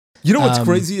You know what's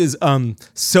crazy is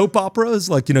soap operas,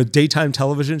 like, daytime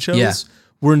television shows,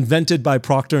 were invented by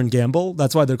Procter and Gamble.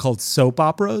 That's why they're called soap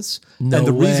operas. No and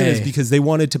the way. reason is because they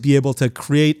wanted to be able to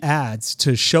create ads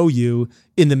to show you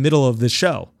in the middle of the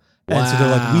show. And so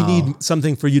they're like, we need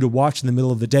something for you to watch in the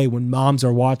middle of the day when moms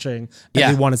are watching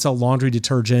and they want to sell laundry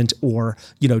detergent or,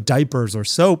 diapers or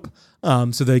soap.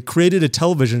 So they created a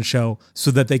television show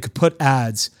so that they could put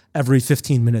ads every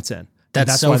 15 minutes in.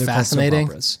 That's so why they're fascinating.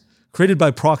 called soap operas. Created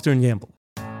by Procter and Gamble.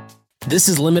 This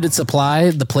is Limited Supply,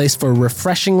 the place for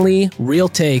refreshingly real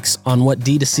takes on what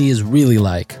D2C is really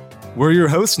like. We're your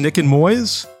hosts, Nick and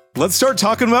Moyes. Let's start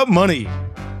talking about money.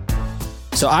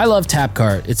 So I love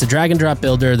Tapcart. It's a drag and drop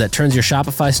builder that turns your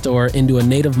Shopify store into a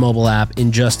native mobile app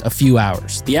in just a few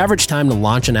hours. The average time to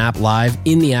launch an app live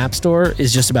in the App Store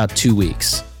is just about 2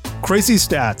 weeks. Crazy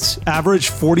stats.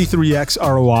 Average 43x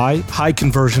ROI, high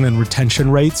conversion and retention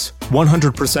rates,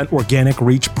 100% organic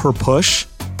reach per push,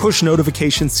 push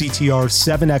notification CTR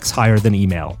 7x higher than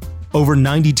email, over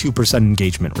 92%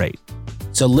 engagement rate.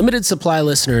 So Limited Supply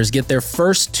listeners get their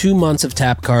first 2 months of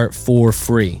Tapcart for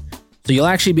free. So you'll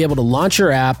actually be able to launch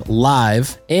your app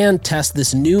live and test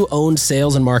this new owned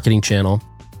sales and marketing channel.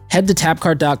 Head to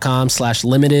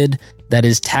tapcart.com/limited. That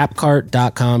is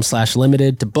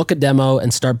tapcart.com/limited to book a demo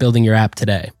and start building your app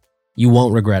today. You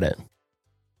won't regret it.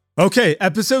 Okay,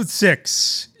 episode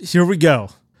 6. Here we go.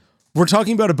 We're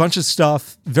talking about a bunch of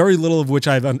stuff, very little of which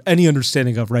I have any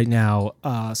understanding of right now.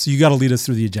 So you got to lead us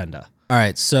through the agenda. All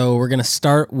right, so we're going to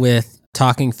start with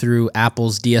talking through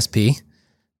Apple's DSP.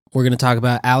 We're going to talk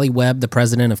about Ali Webb, the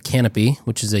president of Canopy,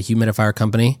 which is a humidifier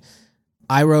company.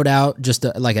 I wrote out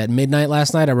at midnight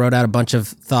last night, I wrote out a bunch of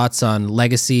thoughts on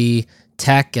legacy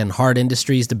tech and hard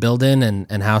industries to build in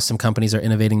and how some companies are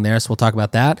innovating there. So we'll talk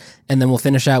about that. And then we'll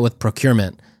finish out with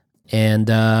procurement. And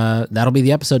that'll be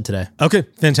the episode today. Okay,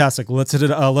 fantastic. Let's hit it.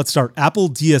 Let's start. Apple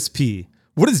DSP.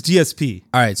 What is DSP?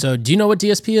 All right, so do you know what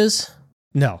DSP is?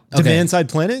 No. Okay. Demand-side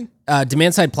planning?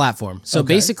 Demand-side platform. So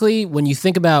basically, when you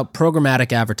think about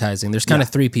programmatic advertising, there's kind of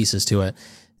 3 pieces to it.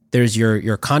 There's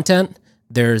your content,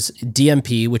 there's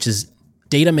DMP, which is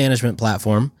data management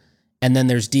platform, and then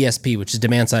there's DSP, which is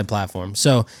demand-side platform.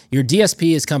 So your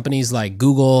DSP is companies like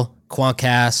Google,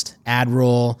 Quantcast,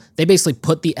 AdRoll. They basically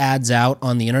put the ads out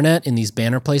on the internet in these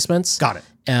banner placements. Got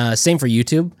it. Same for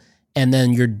YouTube. And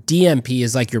then your DMP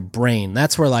is like your brain.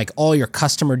 That's where like all your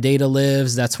customer data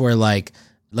lives. That's where like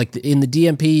in the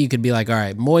DMP, you could be like, all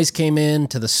right, Moyes came in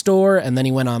to the store and then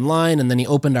he went online and then he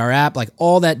opened our app. Like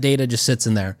all that data just sits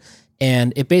in there.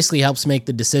 And it basically helps make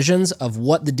the decisions of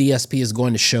what the DSP is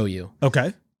going to show you.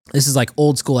 Okay. This is like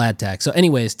old school ad tech. So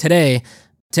anyways, today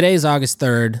is August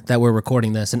 3rd that we're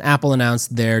recording this, and Apple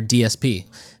announced their DSP.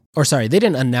 Or sorry, they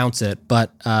didn't announce it,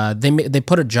 but they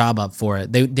put a job up for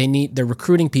it. They're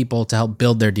recruiting people to help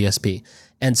build their DSP.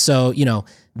 And so,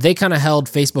 they kind of held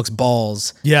Facebook's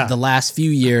balls the last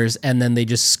few years, and then they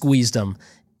just squeezed them.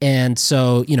 And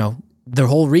so, the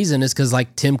whole reason is because,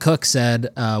 like Tim Cook said,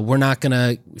 we're not going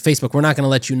to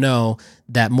let you know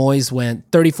that Moyes went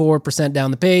 34%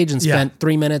 down the page and spent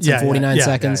 3 minutes and 49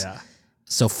 seconds.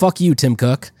 So fuck you, Tim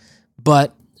Cook.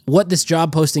 But what this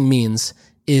job posting means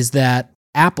is that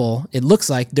Apple, it looks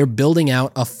like they're building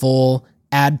out a full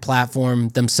ad platform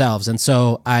themselves. And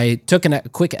so I took a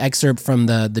quick excerpt from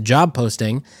the job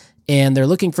posting, and they're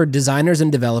looking for designers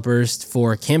and developers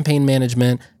for campaign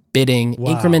management, bidding,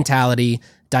 incrementality,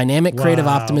 dynamic creative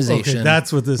optimization. Okay,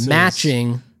 that's what this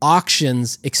matching,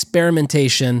 auctions,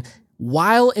 experimentation,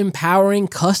 while empowering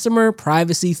customer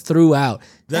privacy throughout.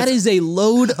 That is a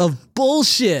load of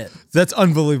bullshit. That's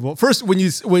unbelievable. First, when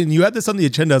you had this on the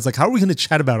agenda, I was like, how are we going to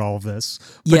chat about all of this?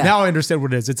 But now I understand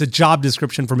what it is. It's a job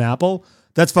description from Apple.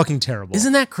 That's fucking terrible.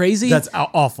 Isn't that crazy? That's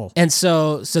awful. And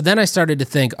so then I started to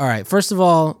think, all right, first of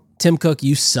all, Tim Cook,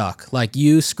 you suck. Like,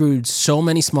 you screwed so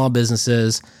many small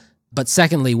businesses. But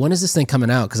secondly, when is this thing coming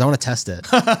out? Because I want to test it.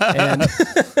 And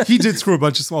he did screw a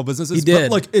bunch of small businesses. He did.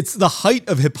 But like, it's the height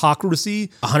of hypocrisy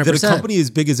 100%. that a company as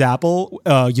big as Apple,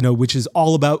 which is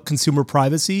all about consumer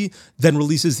privacy, then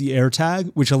releases the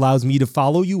AirTag, which allows me to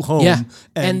follow you home. Yeah.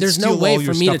 And there's no way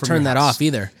for me to turn that off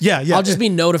either. Yeah. I'll just be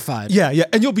notified. Yeah.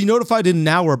 And you'll be notified in an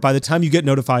hour. By the time you get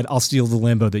notified, I'll steal the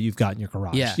Lambo that you've got in your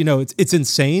garage. Yeah. It's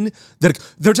insane that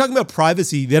they're talking about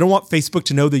privacy. They don't want Facebook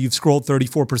to know that you've scrolled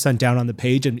 34% down on the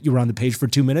page and you're around the page for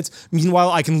 2 minutes.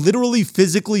 Meanwhile, I can literally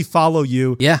physically follow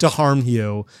you to harm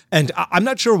you. And I'm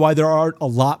not sure why there aren't a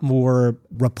lot more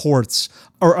reports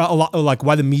or a lot, like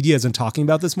why the media isn't talking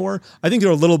about this more. I think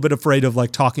they're a little bit afraid of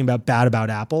like talking bad about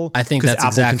Apple. I think that's Apple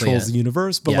exactly controls the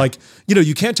universe. But like, you know,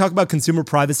 you can't talk about consumer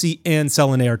privacy and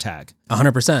sell an AirTag.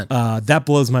 100%. That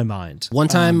blows my mind. One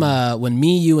time when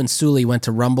me, you, and Suli went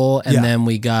to Rumble, and then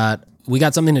we got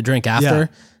something to drink after.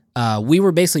 We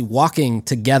were basically walking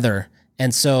together,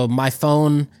 and so my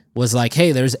phone was like,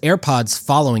 "Hey, there's AirPods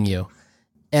following you."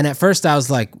 And at first, I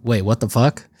was like, "Wait, what the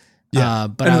fuck?" Yeah,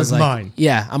 but and I it was like, mine.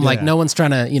 I'm like, no one's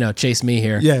trying to, chase me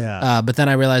here. But then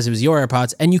I realized it was your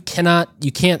AirPods, and you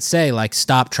can't say like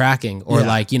stop tracking or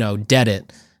like, dead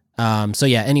it. So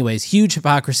yeah, anyways, huge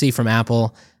hypocrisy from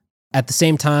Apple. At the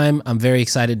same time, I'm very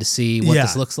excited to see what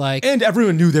this looks like. And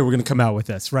everyone knew they were going to come out with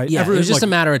this, right? Yeah, it was just a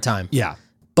matter of time. Yeah.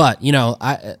 But,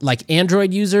 I like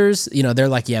Android users, they're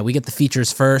like, yeah, we get the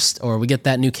features first, or we get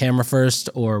that new camera first,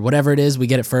 or whatever it is, we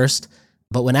get it first.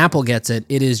 But when Apple gets it,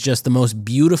 it is just the most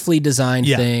beautifully designed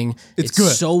thing. It's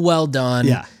good. So well done.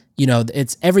 Yeah.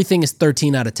 It's everything is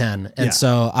 13 out of 10. And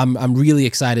so I'm really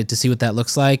excited to see what that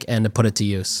looks like and to put it to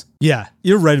use. Yeah,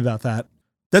 you're right about that.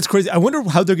 That's crazy. I wonder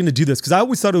how they're going to do this, because I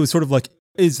always thought it was sort of like,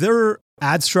 is their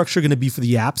ad structure going to be for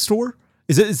the App Store?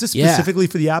 Is this specifically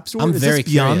for the App Store? I'm very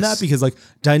beyond curious. that? Because like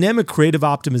dynamic creative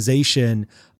optimization,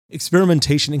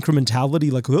 experimentation,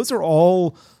 incrementality, like those are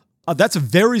all... that's a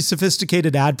very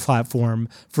sophisticated ad platform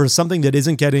for something that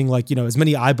isn't getting like, as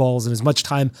many eyeballs and as much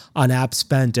time on apps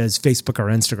spent as Facebook or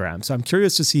Instagram. So I'm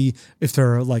curious to see if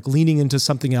they're like leaning into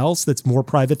something else that's more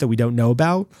private that we don't know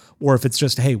about, or if it's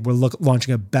just, hey, we're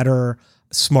launching a better,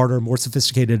 smarter, more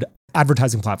sophisticated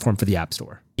advertising platform for the App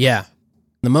Store. Yeah.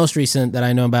 The most recent that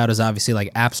I know about is obviously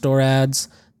like App Store ads.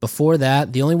 Before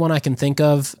that, the only one I can think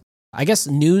of, I guess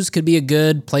news could be a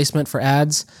good placement for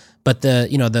ads. But the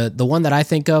one that I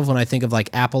think of when I think of like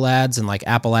Apple ads and like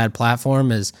Apple ad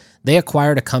platform is they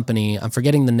acquired a company, I'm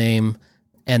forgetting the name,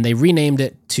 and they renamed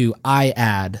it to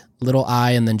iAd, little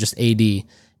I and then just AD.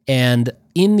 And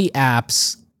in the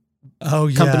apps,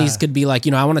 companies could be like,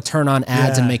 I want to turn on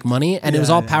ads and make money. And it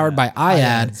was all powered by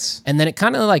iAd. And then it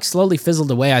kind of like slowly fizzled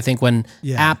away, I think, when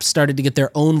apps started to get their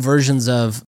own versions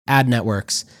of ad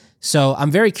networks. So I'm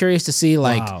very curious to see,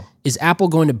 like, is Apple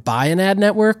going to buy an ad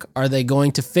network? Are they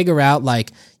going to figure out,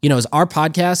 like, is our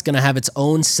podcast going to have its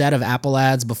own set of Apple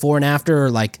ads before and after?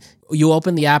 Or like you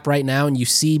open the app right now and you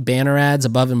see banner ads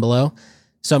above and below.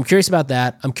 So I'm curious about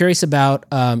that. I'm curious about,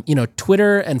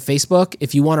 Twitter and Facebook.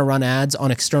 If you want to run ads on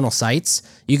external sites,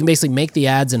 you can basically make the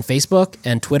ads in Facebook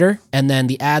and Twitter, and then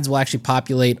the ads will actually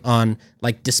populate on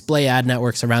like display ad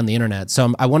networks around the internet.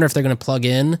 So I wonder if they're going to plug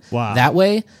in that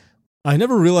way. I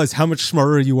never realized how much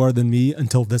smarter you are than me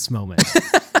until this moment.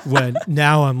 When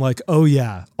now I'm like, oh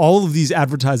yeah, all of these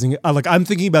advertising, I'm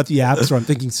thinking about the App Store, I'm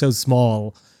thinking so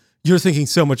small. You're thinking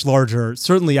so much larger.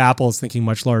 Certainly Apple's thinking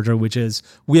much larger, which is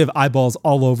we have eyeballs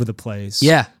all over the place.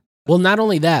 Yeah. Well, not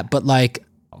only that, but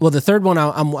the third one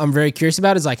I'm very curious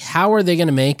about is like, how are they going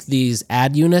to make these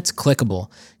ad units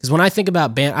clickable? Because when I think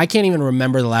about I can't even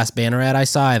remember the last banner ad I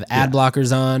saw. I have ad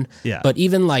blockers on. Yeah. But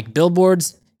even like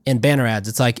billboards and banner ads,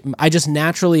 it's like I just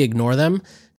naturally ignore them.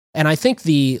 And I think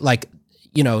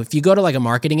if you go to like a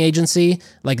marketing agency,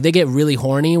 like they get really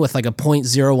horny with like a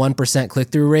 0.01%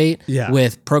 click-through rate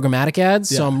with programmatic ads.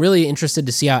 So I'm really interested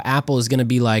to see how Apple is going to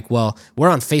be like, well, we're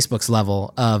on Facebook's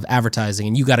level of advertising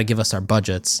and you got to give us our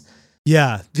budgets.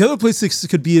 Yeah. The other place this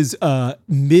could be is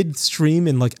midstream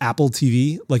in like Apple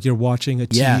TV. Like you're watching a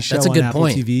TV show on Apple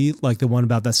TV, like the one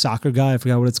about the soccer guy. I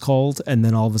forgot what it's called. And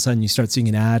then all of a sudden you start seeing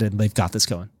an ad and they've got this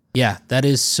going. Yeah, that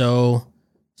is so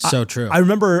true. I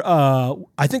remember,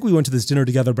 I think we went to this dinner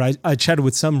together, but I chatted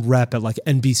with some rep at like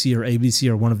NBC or ABC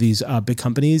or one of these big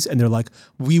companies. And they're like,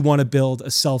 we want to build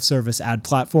a self-service ad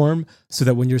platform so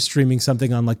that when you're streaming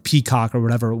something on like Peacock or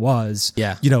whatever it was,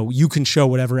 you can show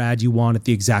whatever ad you want at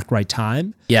the exact right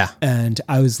time. Yeah. And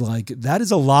I was like, that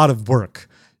is a lot of work.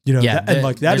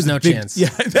 That is no chance. Yeah,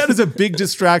 that is a big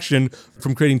distraction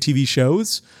from creating TV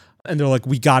shows. And they're like,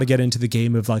 we got to get into the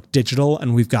game of like digital,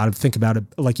 and we've got to think about it.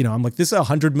 Like, I'm like, this is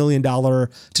 $100 million to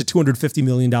 $250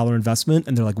 million investment.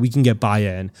 And they're like, we can get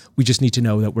buy-in. We just need to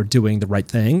know that we're doing the right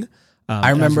thing.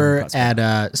 I remember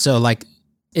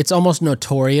it's almost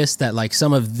notorious that like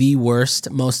some of the worst,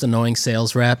 most annoying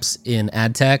sales reps in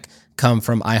ad tech come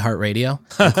from iHeartRadio,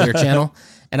 the Clear Channel.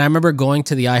 And I remember going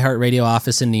to the iHeartRadio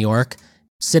office in New York,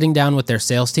 sitting down with their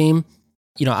sales team.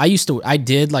 I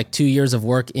did like 2 years of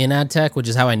work in ad tech, which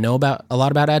is how I know a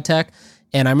lot about ad tech.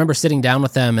 And I remember sitting down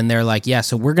with them and they're like, yeah,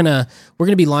 so we're going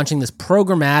to be launching this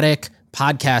programmatic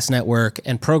podcast network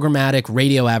and programmatic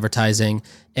radio advertising.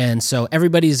 And so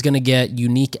everybody's going to get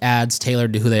unique ads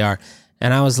tailored to who they are.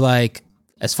 And I was like,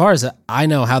 as far as I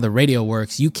know how the radio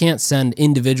works, you can't send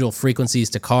individual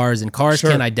frequencies to cars, and cars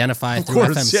can't identify through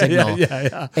FM signal.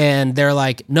 Yeah. And they're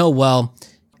like, no, well,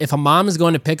 if a mom is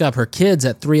going to pick up her kids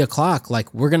at 3 o'clock,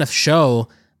 like we're going to show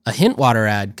a hint water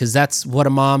ad because that's what a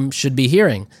mom should be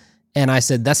hearing. And I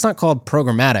said, that's not called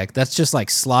programmatic. That's just like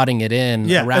slotting it in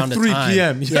around at 3 a time.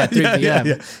 p.m. Yeah, 3 p.m.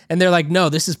 Yeah. And they're like, no,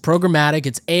 this is programmatic.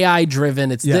 It's AI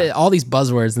driven. It's all these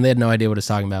buzzwords, and they had no idea what it's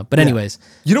talking about. But anyways.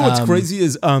 You know what's crazy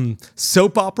is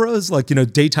soap operas, like,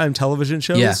 daytime television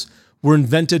shows were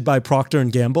invented by Procter &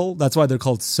 Gamble. That's why they're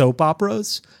called soap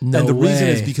operas. No and the way. reason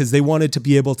is because they wanted to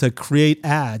be able to create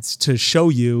ads to show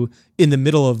you in the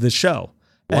middle of the show.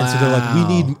 And so they're like,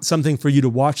 we need something for you to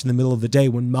watch in the middle of the day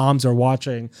when moms are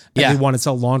watching and they want to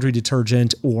sell laundry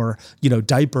detergent or,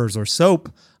 diapers or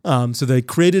soap. So they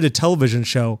created a television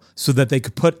show so that they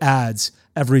could put ads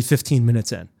every 15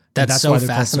 minutes in. That's so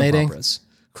fascinating.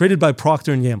 Created by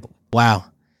Procter & Gamble. Wow.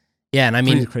 Yeah, and I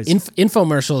mean,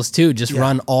 infomercials too just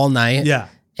run all night. Yeah.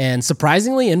 And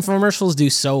surprisingly, infomercials do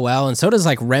so well. And so does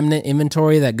like remnant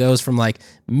inventory that goes from like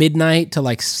midnight to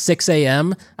like 6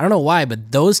 a.m. I don't know why,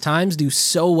 but those times do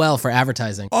so well for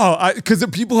advertising. Oh, because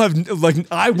people have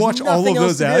I watch all of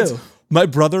those ads. My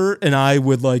brother and I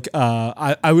would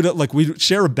I would we'd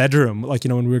share a bedroom,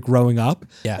 when we were growing up.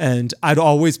 Yeah. And I'd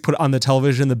always put on the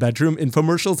television in the bedroom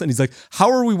infomercials. And he's like,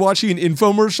 how are we watching an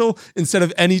infomercial instead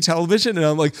of any television? And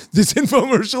I'm like, this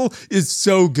infomercial is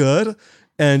so good.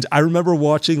 And I remember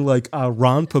watching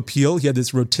Ron Popeil. He had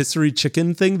this rotisserie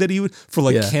chicken thing that he would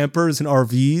for campers and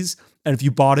RVs. And if you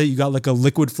bought it, you got like a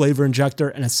liquid flavor injector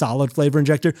and a solid flavor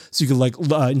injector. So you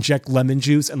could inject lemon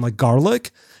juice and garlic.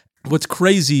 What's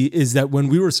crazy is that when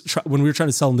we were trying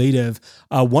to sell Native,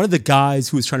 one of the guys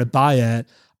who was trying to buy it,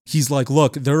 he's like,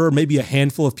 look, there are maybe a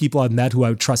handful of people I've met who I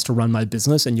would trust to run my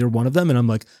business, and you're one of them. And I'm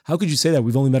like, how could you say that?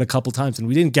 We've only met a couple times and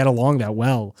we didn't get along that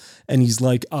well. And he's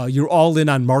like, you're all in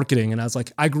on marketing. And I was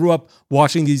like, I grew up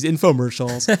watching these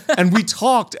infomercials and we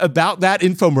talked about that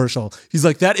infomercial. He's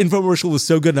like, that infomercial was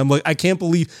so good. And I'm like, I can't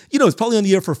believe, it's probably on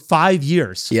the air for 5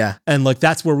 years. Yeah. And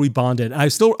that's where we bonded. And I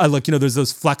there's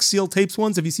those Flex Seal tapes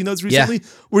ones. Have you seen those recently? Yeah.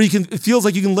 Where it feels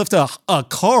like you can lift a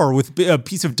car with a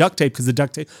piece of duct tape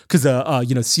because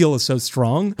the seal is so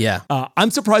strong. Yeah. I'm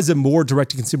surprised that more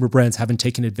direct-to-consumer brands haven't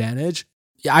taken advantage.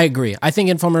 Yeah, I agree. I think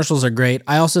infomercials are great.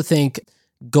 I also think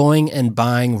going and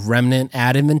buying remnant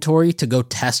ad inventory to go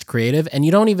test creative, and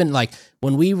you don't even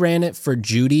when we ran it for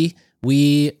Judy,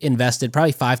 we invested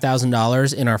probably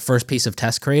 $5,000 in our first piece of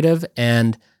test creative,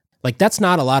 and that's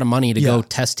not a lot of money to go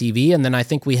test TV. And then I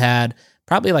think we had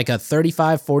probably a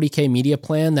 35, 40K media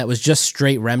plan that was just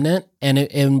straight remnant. And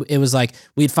it was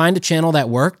we'd find a channel that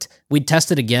worked. We'd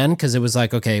test it again because it was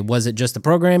okay, was it just the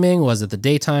programming? Was it the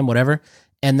daytime? Whatever.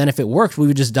 And then if it worked, we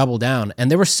would just double down.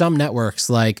 And there were some networks,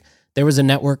 there was a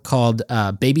network called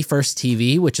Baby First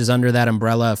TV, which is under that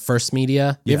umbrella of First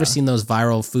Media. You ever seen those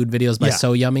viral food videos by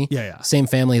So Yummy? Yeah. Same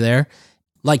family there.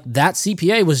 That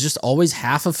CPA was just always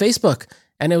half of Facebook.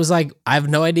 And it was I have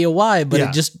no idea why, but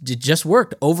it just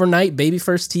worked. Overnight, Baby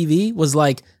First TV was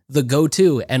the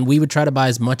go-to, and we would try to buy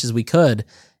as much as we could.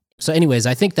 So anyways,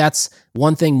 I think that's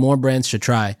one thing more brands should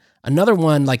try. Another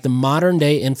one, the modern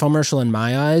day infomercial in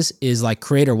my eyes, is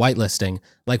creator whitelisting.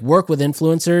 Work with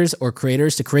influencers or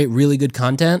creators to create really good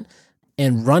content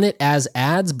and run it as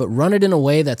ads, but run it in a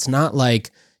way that's not cringy,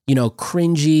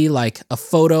 a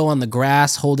photo on the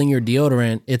grass holding your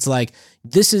deodorant. It's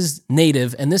this is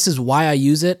Native and this is why I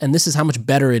use it and this is how much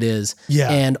better it is. Yeah.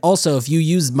 And also, if you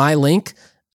use my link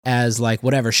as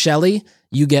Shelly,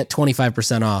 you get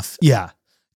 25% off. Yeah.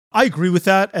 I agree with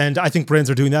that. And I think brands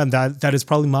are doing that. And that is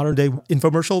probably modern day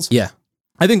infomercials. Yeah.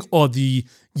 I think the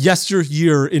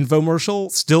yesteryear infomercial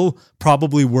still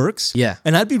probably works. Yeah.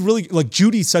 And I'd be really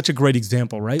Judy's such a great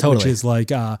example, right? Totally. Which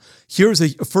is here's a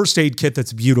first aid kit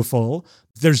that's beautiful.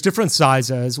 There's different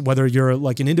sizes, whether you're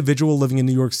an individual living in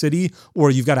New York City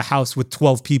or you've got a house with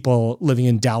 12 people living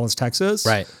in Dallas, Texas.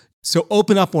 Right. So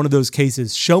open up one of those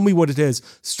cases, show me what it is,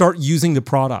 start using the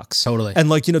products. Totally.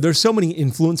 And there's so many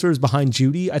influencers behind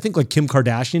Judy. I think Kim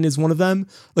Kardashian is one of them.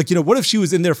 What if she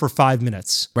was in there for 5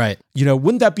 minutes? Right.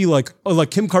 Wouldn't that be like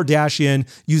Kim Kardashian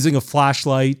using a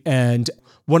flashlight and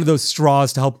one of those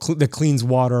straws to help that cleans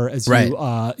water as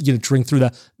you drink through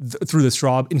the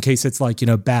straw in case it's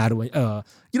bad.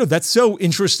 That's so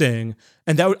interesting.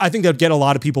 And I think that would get a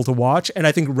lot of people to watch. And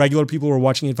I think regular people who are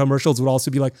watching infomercials would also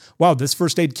be like, wow, this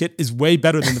first aid kit is way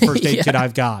better than the first aid kit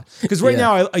I've got. Because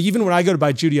now, even when I go to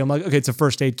buy Judy, I'm like, okay, it's a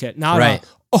first aid kit. Not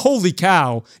holy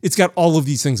cow, it's got all of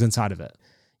these things inside of it.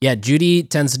 Yeah, Judy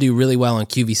tends to do really well on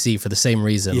QVC for the same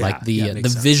reason. Yeah, like the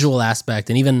makes sense. visual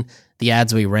aspect, and even the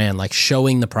ads we ran, like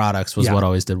showing the products was what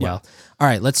always did well. All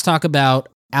right, let's talk about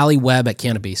Ali Webb at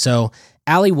Canopy. So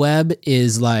Ali Webb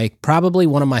is like probably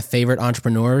one of my favorite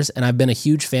entrepreneurs, and I've been a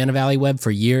huge fan of Ali Webb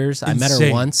for years. I met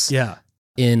her once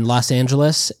in Los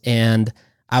Angeles, and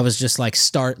I was just like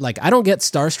I don't get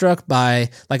starstruck by,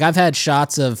 like, I've had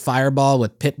shots of Fireball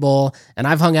with Pitbull and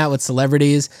I've hung out with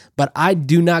celebrities, but I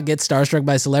do not get starstruck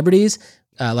by celebrities.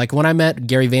 Like when I met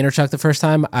Gary Vaynerchuk the first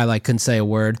time, I like couldn't say a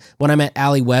word. When I met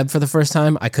Ali Webb for the first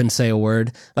time, I couldn't say a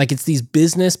word. Like, it's these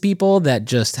business people that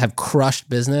just have crushed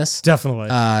business. Definitely.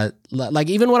 Like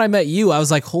even when I met you, I was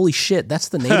like, holy shit, that's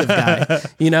the native guy,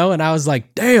 and I was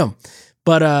like, damn.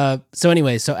 But so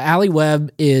anyway, so Ali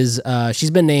Webb is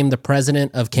she's been named the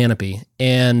president of Canopy,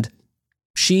 and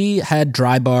she had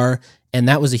Dry Bar, and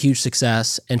that was a huge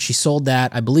success, and she sold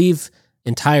that, I believe,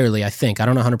 entirely. I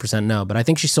don't know 100% no, but I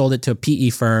think she sold it to a PE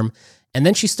firm, and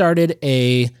then she started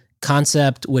a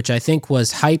concept which I think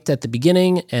was hyped at the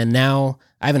beginning, and now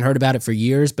I haven't heard about it for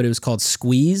years, but it was called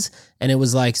Squeeze, and it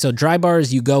was like, so Dry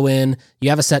Bars, you go in,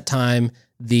 you have a set time,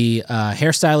 the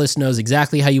hairstylist knows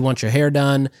exactly how you want your hair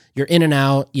done. You're in and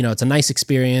out. It's a nice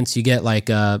experience. You get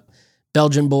like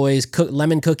Belgian boys,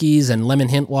 lemon cookies and lemon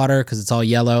hint water because it's all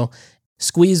yellow.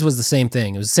 Squeeze was the same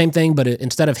thing. It was the same thing, but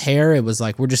instead of hair, it was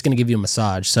like, we're just going to give you a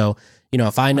massage. So,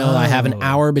 if I know I have an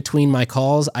hour between my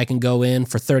calls, I can go in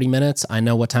for 30 minutes. I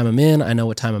know what time I'm in. I know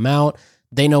what time I'm out.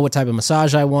 They know what type of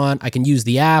massage I want. I can use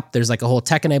the app. There's like a whole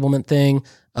tech enablement thing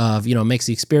of, makes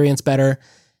the experience better.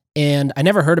 And I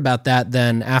never heard about that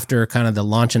then after kind of the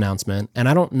launch announcement. And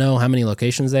I don't know how many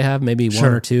locations they have, maybe one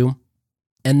or two.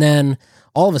 And then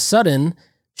all of a sudden,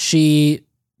 she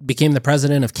became the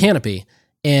president of Canopy.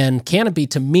 And Canopy,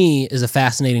 to me, is a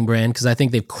fascinating brand because I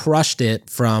think they've crushed it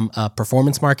from a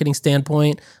performance marketing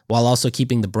standpoint while also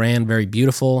keeping the brand very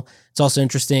beautiful. It's also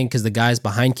interesting because the guys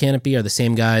behind Canopy are the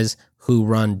same guys who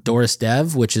run Doris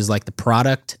Dev, which is like the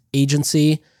product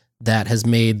agency that has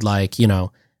made like,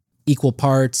 Equal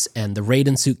Parts and the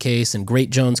Raiden suitcase and Great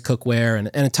Jones cookware and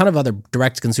a ton of other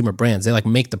direct consumer brands. They like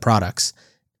make the products.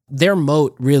 Their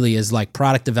moat really is like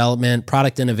product development,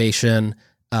 product innovation,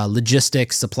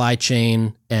 logistics, supply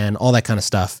chain, and all that kind of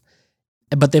stuff.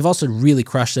 But they've also really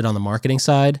crushed it on the marketing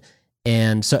side.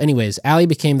 And so anyways, Ali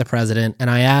became the president,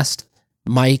 and I asked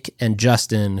Mike and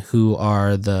Justin, who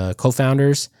are the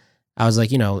co-founders, I was like,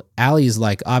 Ali's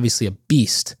like obviously a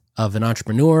beast of an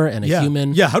entrepreneur and a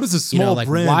human. Yeah, how does a small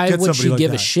brand why get would she like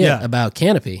give that? a shit about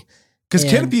Canopy? Because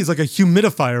Canopy is like a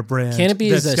humidifier brand. Canopy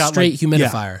is a straight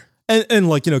humidifier. And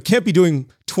like, can't be doing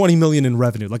 20 million in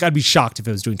revenue. Like, I'd be shocked if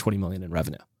it was doing 20 million in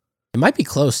revenue. It might be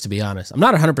close, to be honest. I'm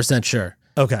not 100% sure.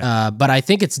 Okay. But I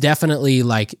think it's definitely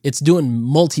like, it's doing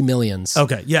multi-millions.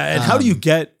 Okay. Yeah. And how do you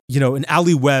get, an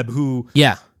Ali Webb who,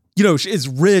 is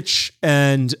rich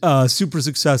and super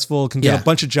successful, can get a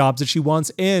bunch of jobs that she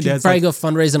wants, and she'd probably go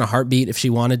fundraise in a heartbeat if she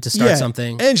wanted to start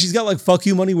something. And she's got like fuck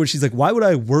you money where she's like, why would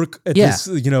I work at this?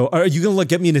 Are you gonna like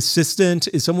get me an assistant?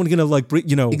 Is someone gonna like bring,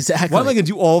 exactly? Why am I gonna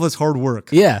do all this hard work?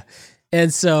 Yeah.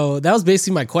 And so that was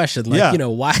basically my question. Like,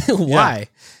 why? Why?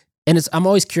 And I'm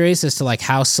always curious as to like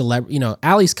how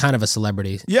Ali's kind of a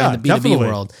celebrity in the B2B definitely.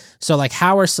 world. So like,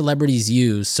 how are celebrities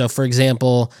used? So for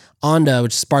example, Onda,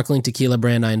 which is a sparkling tequila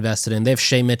brand I invested in, they have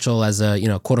Shay Mitchell as a,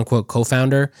 quote unquote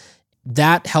co-founder.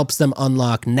 That helps them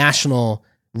unlock national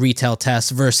retail tests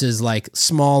versus like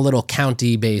small little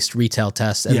county based retail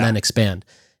tests and then expand.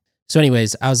 So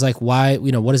anyways, I was like, why,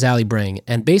 what does Ali bring?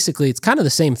 And basically it's kind of the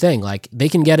same thing. Like they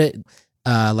can get it,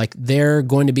 like they're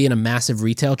going to be in a massive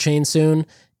retail chain soon.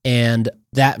 And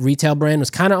that retail brand was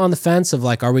kind of on the fence of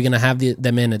like, are we going to have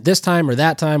them in at this time or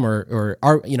that time, or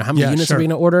are, how many units are we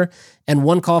going to order? And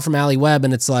one call from Ali Webb,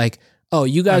 and it's like, oh,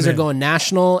 you guys are going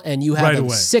national, and you have a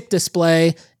sick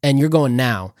display, and you're going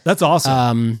now. That's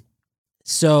awesome.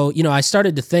 So, I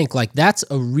started to think like, that's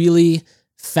a really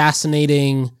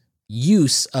fascinating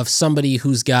use of somebody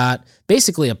who's got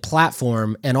basically a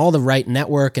platform and all the right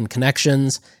network and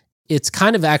connections. It's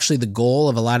kind of actually the goal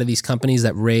of a lot of these companies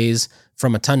that raise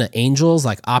from a ton of angels,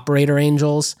 like operator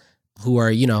angels, who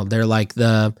are, they're like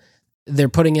they're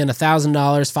putting in $1,000,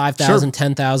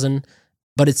 $5,000, $10,000,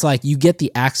 but it's like you get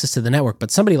the access to the network. But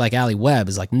somebody like Ali Webb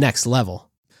is like next level.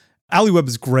 Ali Webb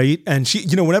is great. And she,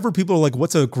 whenever people are like,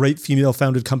 what's a great female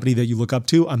founded company that you look up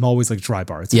to? I'm always like Dry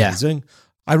Bar. It's amazing.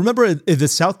 I remember at the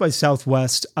South by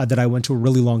Southwest that I went to a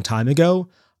really long time ago,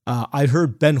 I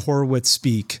heard Ben Horowitz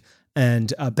speak.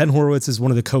 And Ben Horowitz is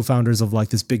one of the co-founders of like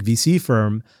this big VC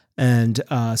firm. And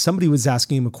somebody was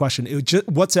asking him a question.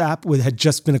 WhatsApp had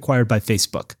just been acquired by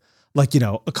Facebook. Like,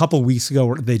 a couple of weeks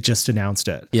ago, they just announced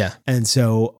it. Yeah. And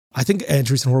so I think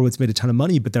Andreessen Horowitz made a ton of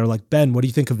money, but they're like, Ben, what do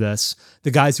you think of this?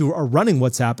 The guys who are running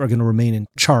WhatsApp are going to remain in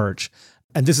charge.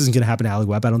 And this isn't going to happen to Ali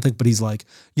Webb, I don't think, but he's like,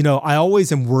 I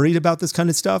always am worried about this kind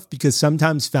of stuff because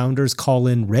sometimes founders call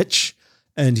in rich.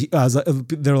 And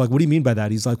they're like, what do you mean by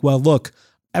that? He's like, well, look,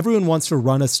 everyone wants to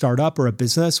run a startup or a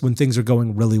business when things are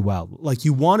going really well. Like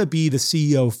you want to be the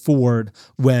CEO of Ford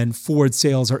when Ford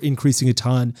sales are increasing a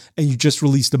ton and you just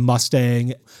released a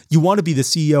Mustang. You want to be the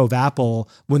CEO of Apple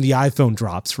when the iPhone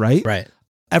drops, right? Right.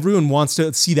 Everyone wants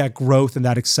to see that growth and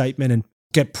that excitement and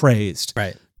get praised.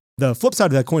 Right. The flip side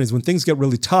of that coin is when things get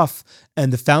really tough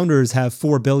and the founders have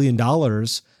 $4 billion,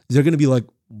 they're going to be like,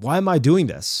 why am I doing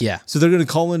this? Yeah. So they're going to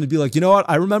call in and be like, you know what?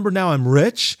 I remember now I'm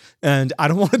rich and I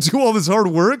don't want to do all this hard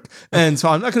work. And so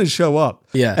I'm not going to show up.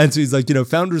 Yeah. And so he's like,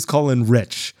 founders call in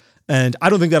rich. And I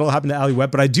don't think that'll happen to Ali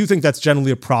Webb, but I do think that's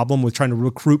generally a problem with trying to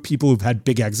recruit people who've had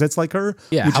big exits like her.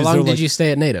 Yeah. How long did you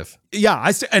stay at Native? Yeah.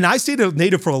 I stayed at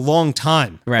Native for a long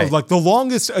time. Right. Like the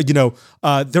longest,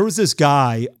 there was this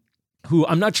guy who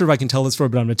I'm not sure if I can tell this story,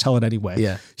 but I'm going to tell it anyway.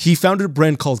 Yeah. He founded a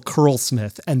brand called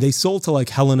Curlsmith and they sold to like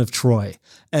Helen of Troy.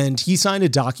 And he signed a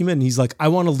document and he's like, I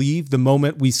want to leave the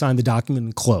moment we sign the document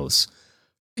and close.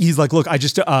 He's like, look, I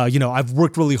just, I've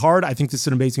worked really hard. I think this is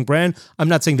an amazing brand. I'm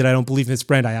not saying that I don't believe in this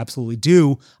brand. I absolutely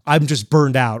do. I'm just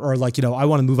burned out or like, I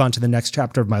want to move on to the next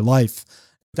chapter of my life.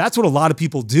 That's what a lot of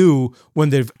people do when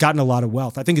they've gotten a lot of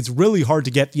wealth. I think it's really hard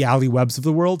to get the Ali Webbs of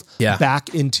the world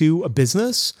back into a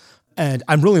business. And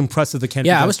I'm really impressed with the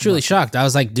candidate. Yeah, I was truly shocked. I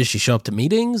was like, did she show up to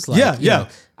meetings? Like, yeah.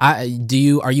 Are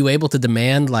you able to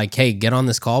demand like, hey, get on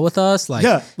this call with us? Like,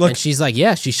 and she's like,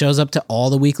 yeah, she shows up to all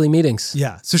the weekly meetings.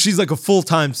 Yeah. So she's like a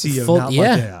full-time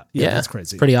CEO. That's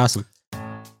crazy. Pretty awesome.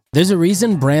 There's a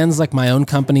reason brands like my own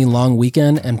company, Long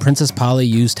Weekend, and Princess Polly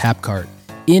use TapCart.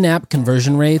 In-app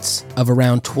conversion rates of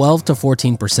around 12 to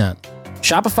 14%.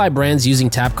 Shopify brands using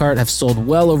TapCart have sold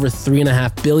well over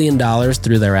 $3.5 billion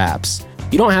through their apps.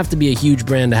 You don't have to be a huge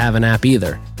brand to have an app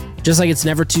either. Just like it's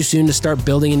never too soon to start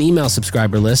building an email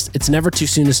subscriber list, it's never too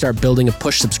soon to start building a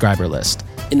push subscriber list,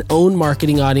 an own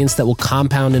marketing audience that will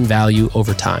compound in value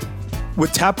over time.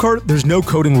 With TapCart, there's no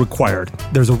coding required.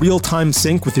 There's a real-time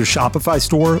sync with your Shopify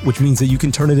store, which means that you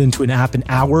can turn it into an app in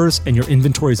hours and your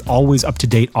inventory is always up to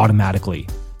date automatically.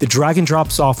 The drag and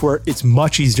drop software, it's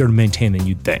much easier to maintain than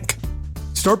you'd think.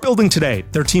 Start building today.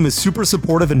 Their team is super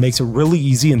supportive and makes it really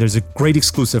easy, and there's a great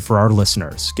exclusive for our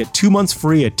listeners. Get 2 months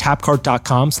free at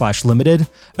tapcart.com/limited.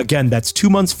 Again, that's 2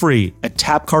 months free at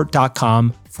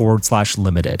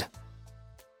tapcart.com/limited.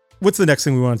 What's the next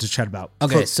thing we wanted to chat about?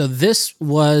 Okay, so this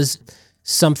was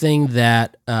something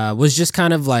that was just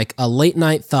kind of like a late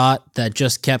night thought that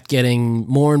just kept getting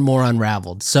more and more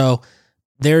unraveled. So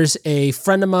there's a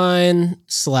friend of mine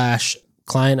 /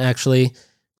 client actually.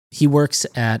 He works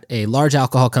at a large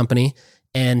alcohol company,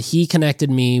 and he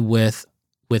connected me with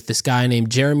this guy named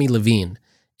Jeremy Levine.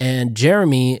 And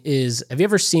Jeremy is, have you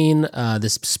ever seen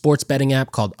this sports betting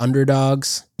app called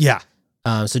Underdogs? Yeah.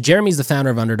 So Jeremy's the founder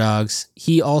of Underdogs.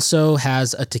 He also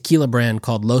has a tequila brand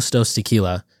called Los Dos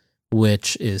Tequila,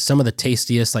 which is some of the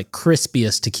tastiest, like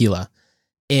crispiest tequila.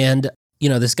 And,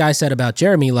 this guy said about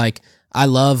Jeremy, like, I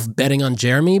love betting on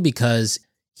Jeremy because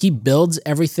he builds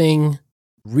everything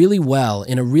really well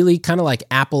in a really kind of like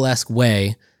Apple-esque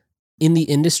way in the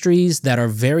industries that are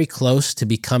very close to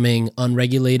becoming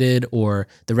unregulated or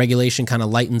the regulation kind of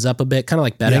lightens up a bit, kind of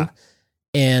like betting. Yeah.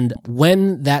 And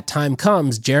when that time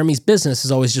comes, Jeremy's business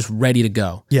is always just ready to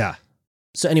go. Yeah.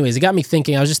 So anyways, it got me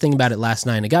thinking, I was just thinking about it last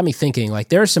night, and it got me thinking, like,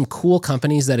 there are some cool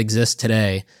companies that exist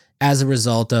today as a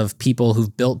result of people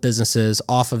who've built businesses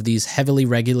off of these heavily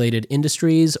regulated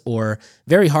industries or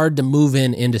very hard to move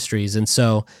in industries. And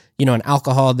so, in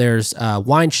alcohol, there's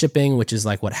wine shipping, which is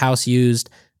like what House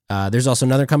used. There's also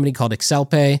another company called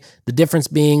ExcelPay. The difference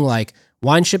being like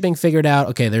wine shipping figured out,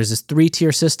 okay, there's this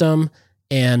 3-tier system,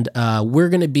 and we're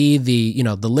going to be the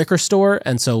liquor store.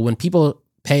 And so when people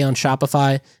pay on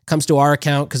Shopify, comes to our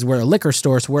account because we're a liquor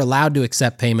store, so we're allowed to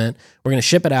accept payment. We're going to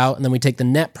ship it out, and then we take the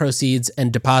net proceeds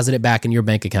and deposit it back in your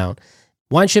bank account.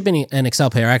 Wine shipping and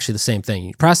ExcelPay are actually the same thing.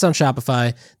 You process on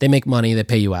Shopify, they make money, they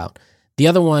pay you out. The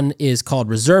other one is called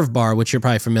Reserve Bar, which you're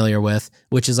probably familiar with,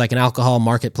 which is like an alcohol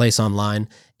marketplace online.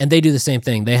 And they do the same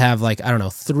thing. They have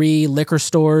 3 liquor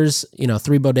stores,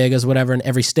 3 bodegas, whatever, in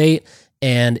every state.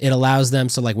 And it allows them,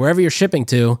 so like wherever you're shipping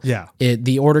to,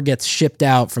 the order gets shipped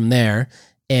out from there.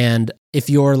 And if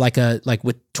you're like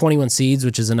with 21 Seeds,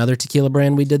 which is another tequila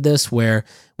brand, we did this where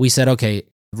we said, okay,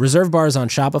 Reserve Bar is on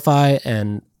Shopify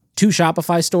and 2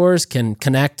 Shopify stores can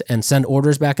connect and send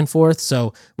orders back and forth.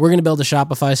 So we're going to build a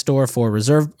Shopify store for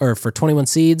for 21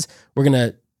 Seeds. We're going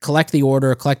to collect the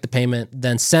order, collect the payment,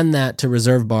 then send that to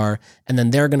Reserve Bar, and then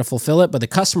they're going to fulfill it, but the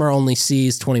customer only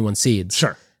sees 21 seeds.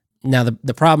 Sure. Now,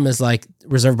 the problem is like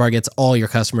Reserve Bar gets all your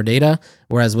customer data,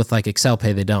 whereas with like Excel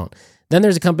Pay, they don't. Then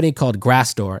there's a company called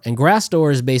Grassdoor, and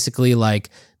Grassdoor is basically like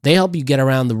they help you get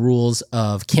around the rules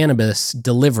of cannabis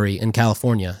delivery in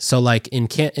California. So like in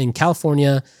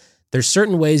California, there's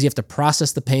certain ways you have to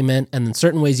process the payment, and then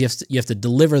certain ways you have to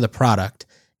deliver the product.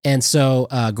 And so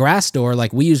Grassdoor,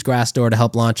 like we use Grassdoor to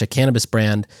help launch a cannabis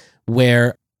brand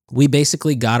where we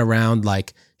basically got around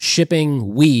like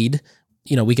shipping weed.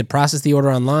 You know, we could process the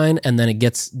order online and then it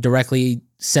gets directly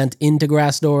sent into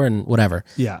Grassdoor and whatever.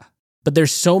 Yeah. But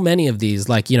there's so many of these,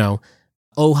 like, you know,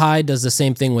 Ojai does the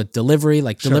same thing with delivery,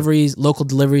 like deliveries, local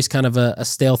deliveries, kind of a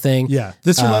stale thing. Yeah.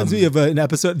 This reminds me of an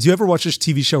episode. Do you ever watch this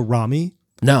TV show, Rami?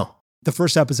 No. The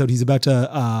first episode, he's about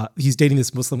to, he's dating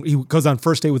this Muslim, he goes on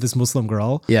first date with this Muslim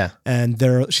girl. Yeah. And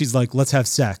she's like, let's have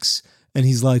sex. And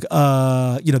he's like,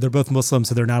 you know, they're both Muslim,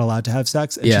 so they're not allowed to have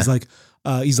sex. And she's like,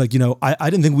 he's like, you know, I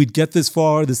didn't think we'd get this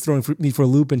far, this throwing me for a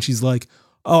loop. And she's like,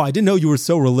 oh, I didn't know you were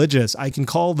so religious. I can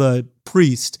call the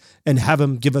priest and have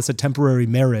him give us a temporary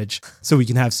marriage so we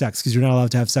can have sex because you're not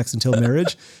allowed to have sex until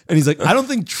marriage. And he's like, I don't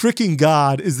think tricking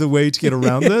God is the way to get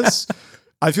around this.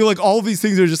 I feel like all of these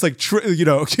things are just like, you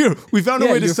know, we found a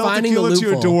way to sell tequila to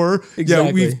your door. Exactly.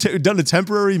 Yeah, we've done a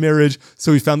temporary marriage,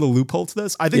 so we found the loophole to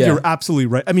this. I think you're absolutely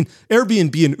right. I mean,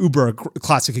 Airbnb and Uber are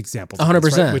classic examples. 100%.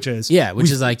 This, right? Which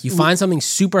is like you find something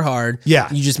super hard,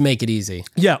 you just make it easy.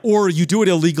 Yeah, or you do it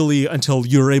illegally until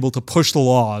you're able to push the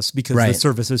laws because the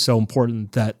service is so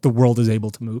important that the world is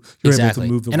able to move. You're able to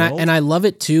move the world. And I love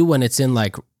it too when it's in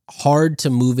like hard to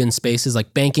move in spaces.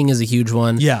 Like banking is a huge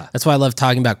one. Yeah. That's why I love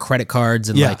talking about credit cards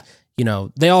and like, you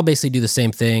know, they all basically do the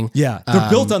same thing. Yeah. They're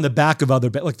built on the back of other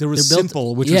banks. Like there was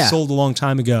Simple, which was sold a long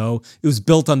time ago. It was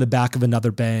built on the back of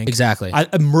another bank. Exactly.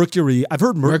 Mercury, I've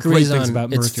heard great things about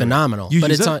Mercury. It's phenomenal.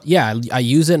 I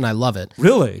use it and I love it.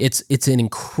 Really? It's an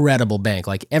incredible bank.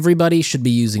 Like everybody should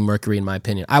be using Mercury in my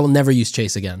opinion. I will never use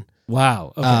Chase again.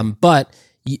 Wow. Okay. But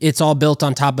it's all built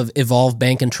on top of Evolve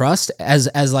Bank and Trust, as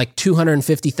like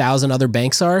 250,000 other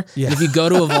banks are. Yeah. And if you go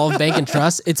to Evolve Bank and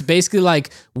Trust, it's basically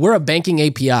like we're a banking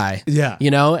API. Yeah.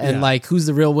 You know, and like who's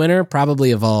the real winner?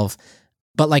 Probably Evolve.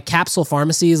 But like capsule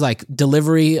pharmacies, like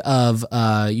delivery of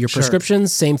your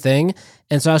prescriptions, same thing.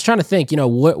 And so I was trying to think, you know,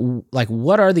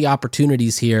 what are the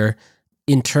opportunities here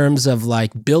in terms of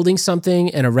like building something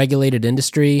in a regulated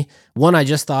industry? One I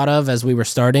just thought of as we were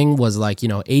starting was like, you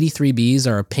know, 83Bs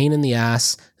are a pain in the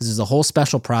ass. This is a whole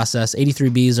special process.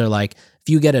 83Bs are like, if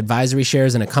you get advisory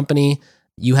shares in a company,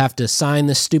 you have to sign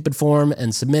this stupid form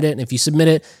and submit it. And if you submit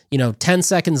it, you know, 10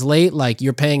 seconds late, like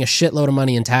you're paying a shitload of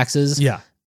money in taxes. Yeah.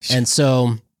 And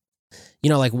so, you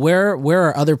know, like where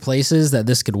are other places that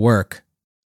this could work?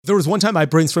 There was one time I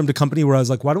brainstormed a company where I was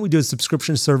like, why don't we do a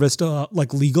subscription service to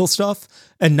like legal stuff?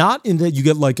 And not in that you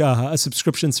get like a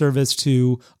subscription service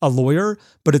to a lawyer,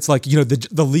 but it's like, you know,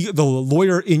 the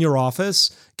lawyer in your office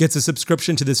gets a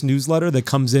subscription to this newsletter that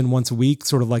comes in once a week,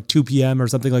 sort of like 2 p.m. or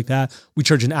something like that. We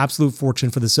charge an absolute fortune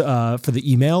for this for the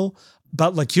email.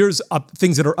 But like, here's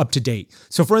things that are up to date.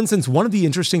 So for instance, one of the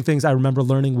interesting things I remember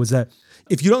learning was that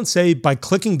if you don't say by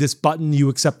clicking this button, you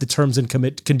accept the terms and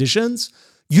conditions,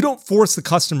 you don't force the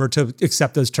customer to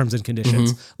accept those terms and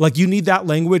conditions. Like you need that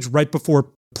language right before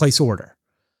place order.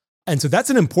 And so that's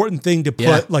an important thing to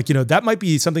put, like, you know, that might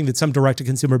be something that some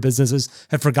direct-to-consumer businesses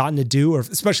have forgotten to do, or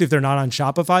especially if they're not on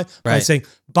Shopify, by saying,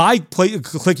 by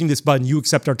clicking this button, you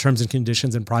accept our terms and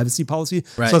conditions and privacy policy.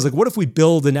 So I was like, what if we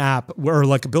build an app or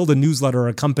like build a newsletter or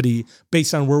a company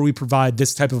based on where we provide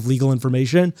this type of legal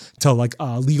information to like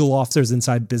legal officers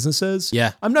inside businesses?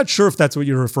 Yeah. I'm not sure if that's what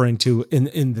you're referring to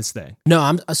in this thing. No,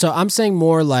 I'm saying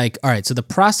more like, all right, so the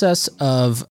process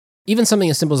of even something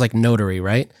as simple as like notary,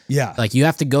 right? Yeah. Like you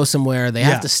have to go somewhere, they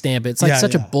have to stamp it. It's like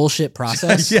such a bullshit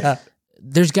process.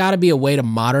 There's got to be a way to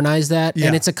modernize that.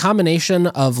 And it's a combination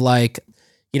of like,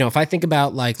 you know, if I think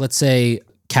about like, let's say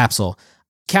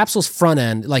Capsule's front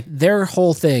end, like their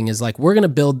whole thing is like, we're going to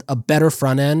build a better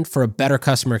front end for a better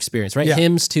customer experience, right?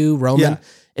 Hims too, Roman.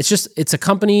 It's a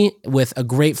company with a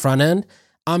great front end.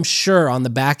 I'm sure on the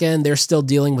back end, they're still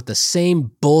dealing with the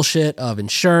same bullshit of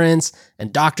insurance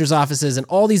and doctor's offices and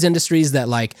all these industries that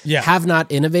like have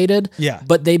not innovated,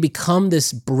 but they become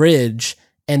this bridge.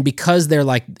 And because they're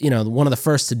like, you know, one of the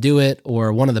first to do it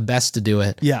or one of the best to do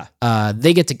it,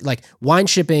 they get to like wine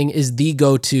shipping is the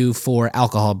go-to for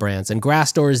alcohol brands, and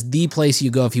Grassdoor is the place you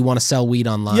go if you want to sell weed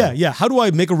online. How do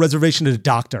I make a reservation at a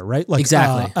doctor, right? Like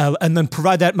exactly, and then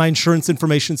provide that my insurance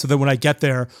information so that when I get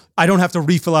there, I don't have to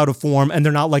refill out a form, and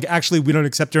they're not like, actually, we don't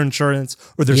accept your insurance,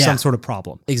 or there's some sort of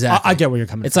problem. Exactly, I get where you're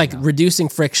coming from. It's like reducing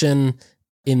friction.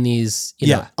 in these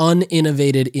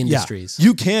uninnovated industries.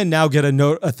 You can now get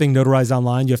a thing notarized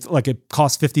online. You have to, it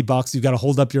costs $50. You've got to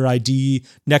hold up your ID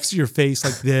next to your face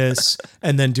like this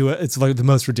and then do it. It's like the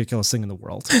most ridiculous thing in the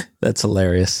world. That's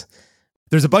hilarious.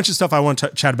 There's a bunch of stuff I want to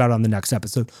chat about on the next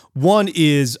episode. One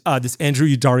is this Andrew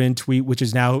Udarian tweet, which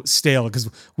is now stale because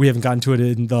we haven't gotten to it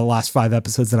in the last 5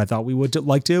 episodes that I thought we would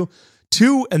like to.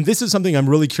 2, and this is something I'm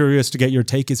really curious to get your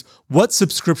take, is what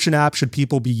subscription app should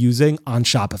people be using on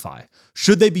Shopify?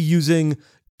 Should they be using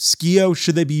Skio?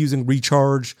 Should they be using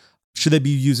Recharge? Should they be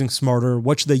using Smarter?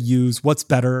 What should they use? What's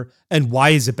better? And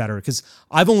why is it better? Because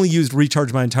I've only used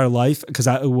Recharge my entire life because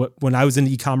when I was in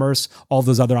e-commerce, all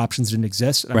those other options didn't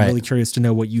exist. And I'm really curious to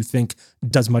know what you think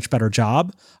does a much better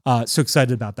job. So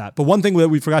excited about that. But one thing that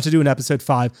we forgot to do in episode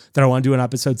 5 that I want to do in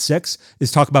episode 6 is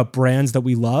talk about brands that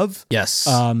we love. Yes.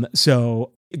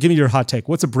 So give me your hot take.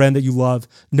 What's a brand that you love?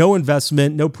 No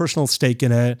investment, no personal stake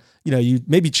in it. You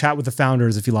maybe chat with the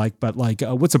founders if you like, but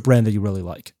what's a brand that you really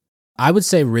like? I would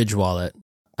say Ridge Wallet.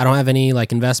 I don't have any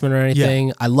investment or anything.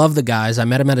 Yeah. I love the guys. I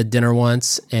met them at a dinner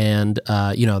once, and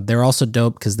they're also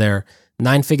dope because they're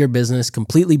 9-figure business,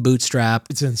 completely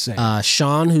bootstrapped. It's insane.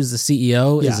 Sean, who's the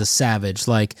CEO, is a savage.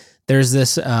 There's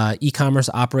this e-commerce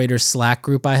operator Slack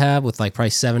group I have with probably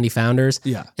 70 founders.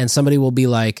 Yeah. And somebody will be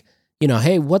like,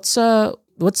 hey, what's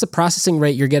the processing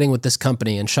rate you're getting with this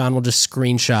company? And Sean will just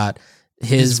screenshot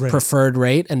his preferred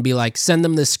rate and be like, send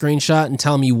them this screenshot and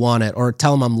tell them you want it, or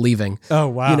tell them I'm leaving. Oh,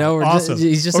 wow. Awesome.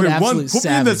 He's just an absolute savage.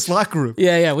 Put me in that Slack group.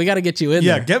 Yeah. We got to get you in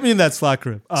there. Yeah, get me in that Slack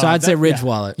group. So I'd say Ridge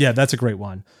Wallet. Yeah, that's a great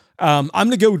one. I'm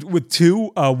going to go with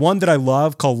 2. One that I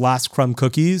love called Last Crumb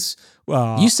Cookies.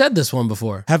 You said this one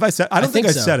before. Have I said? I don't think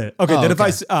I said it. Okay, then okay.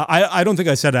 if I don't think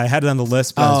I said it. I had it on the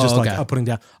list, but I was just putting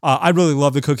down. I really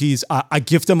love the cookies. I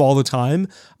gift them all the time.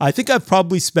 I think I've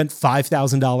probably spent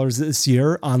 $5,000 this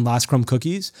year on Last Crumb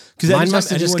cookies. Mine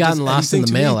must have just gotten lost in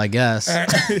the mail, I guess.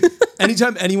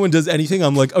 Anytime anyone does anything,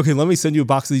 I'm like, okay, let me send you a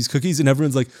box of these cookies, and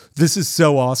everyone's like, this is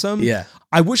so awesome. Yeah.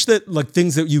 I wish that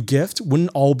things that you gift wouldn't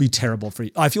all be terrible for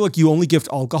you. I feel like you only gift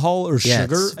alcohol or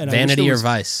sugar. And vanity or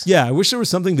vice. Yeah, I wish there was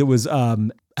something that was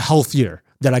healthier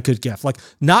that I could gift.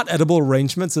 Not edible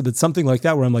arrangements, but something like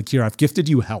that where I'm like, here, I've gifted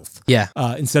you health. Yeah.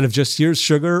 Instead of just here's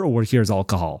sugar or here's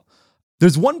alcohol.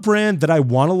 There's one brand that I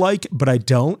want to like, but I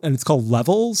don't, and it's called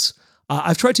Levels.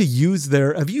 I've tried to use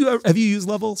their. Have you used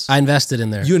Levels? I invested in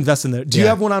there. You invest in there. Do you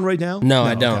have one on right now? No,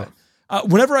 I don't. Okay.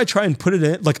 Whenever I try and put it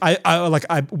in,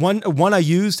 one I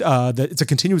used that it's a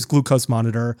continuous glucose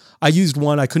monitor. I used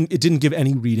one, it didn't give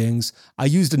any readings. I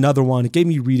used another one, it gave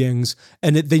me readings,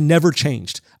 and they never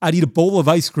changed. I'd eat a bowl of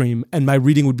ice cream and my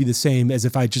reading would be the same as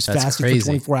if I just fasted for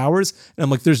 24 hours. And I'm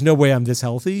like, there's no way I'm this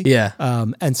healthy. Yeah.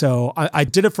 And so I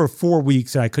did it for 4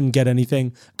 weeks and I couldn't get any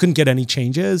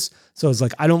changes. So I was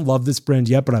like, I don't love this brand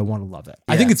yet, but I want to love it.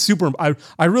 Yeah. I think it's super.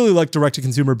 I really like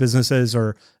direct-to-consumer businesses,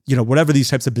 or whatever these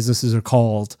types of businesses are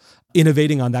called,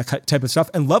 innovating on that type of stuff.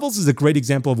 And Levels is a great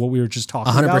example of what we were just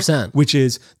talking 100%. about, which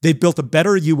is they built a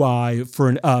better UI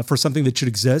for something that should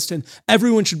exist, and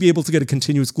everyone should be able to get a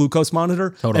continuous glucose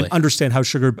monitor and understand how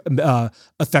sugar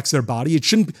affects their body. It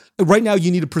shouldn't. Right now,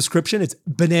 you need a prescription. It's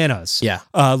bananas. Yeah.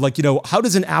 How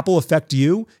does an apple affect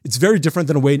you? It's very different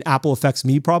than the way an apple affects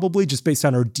me, probably just based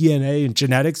on our DNA and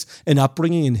genetics and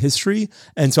upbringing and history.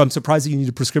 And so I'm surprised that you need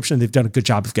a prescription. They've done a good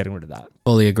job of getting rid of that.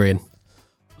 Fully agreed.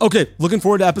 Okay, looking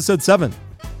forward to episode 7.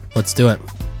 Let's do it.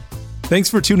 Thanks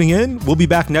for tuning in. We'll be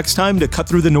back next time to cut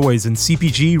through the noise in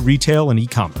CPG, retail, and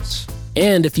e-commerce.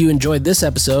 And if you enjoyed this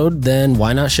episode, then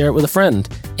why not share it with a friend?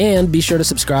 And be sure to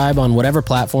subscribe on whatever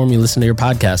platform you listen to your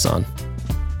podcasts on.